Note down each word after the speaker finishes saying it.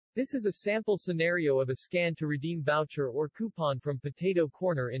This is a sample scenario of a scan to redeem voucher or coupon from Potato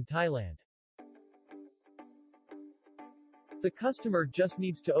Corner in Thailand. The customer just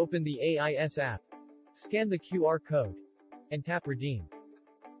needs to open the AIS app, scan the QR code, and tap Redeem.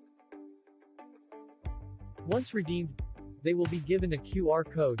 Once redeemed, they will be given a QR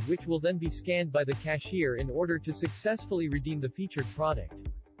code which will then be scanned by the cashier in order to successfully redeem the featured product.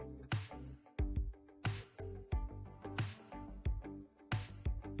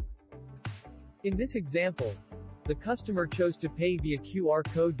 In this example, the customer chose to pay via QR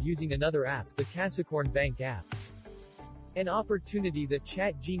code using another app, the Kasikorn Bank app. An opportunity that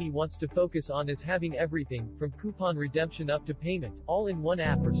Chat Genie wants to focus on is having everything, from coupon redemption up to payment, all in one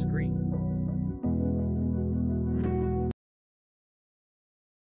app or screen.